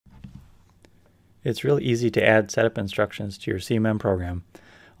It's really easy to add setup instructions to your CMM program.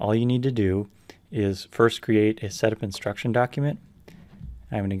 All you need to do is first create a setup instruction document.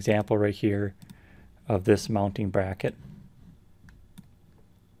 I have an example right here of this mounting bracket.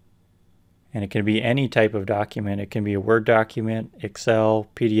 And it can be any type of document. It can be a Word document, Excel,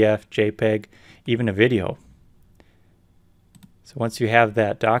 PDF, JPEG, even a video. So once you have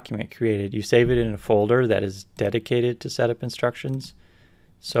that document created, you save it in a folder that is dedicated to setup instructions.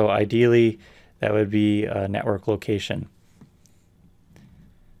 So ideally, that would be a network location.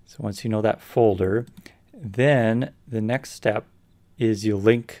 So once you know that folder, then the next step is you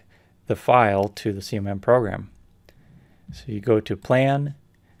link the file to the CMM program. So you go to Plan,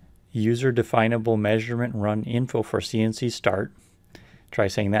 User Definable Measurement Run Info for CNC Start. Try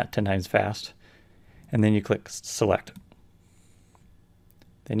saying that 10 times fast. And then you click Select.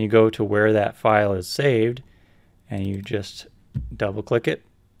 Then you go to where that file is saved and you just double click it.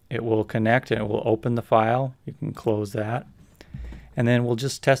 It will connect and it will open the file. You can close that. And then we'll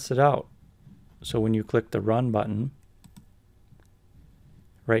just test it out. So when you click the Run button,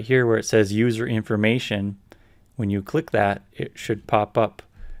 right here where it says User Information, when you click that, it should pop up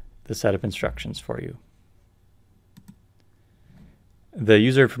the setup instructions for you. The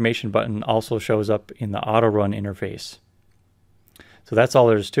User Information button also shows up in the Auto Run interface. So that's all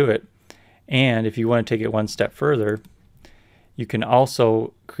there is to it. And if you want to take it one step further, you can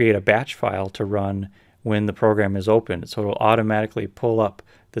also create a batch file to run when the program is opened. So it'll automatically pull up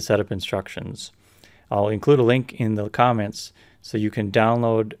the setup instructions. I'll include a link in the comments so you can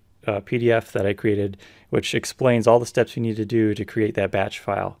download a PDF that I created, which explains all the steps you need to do to create that batch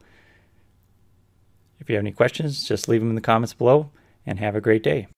file. If you have any questions, just leave them in the comments below, and have a great day.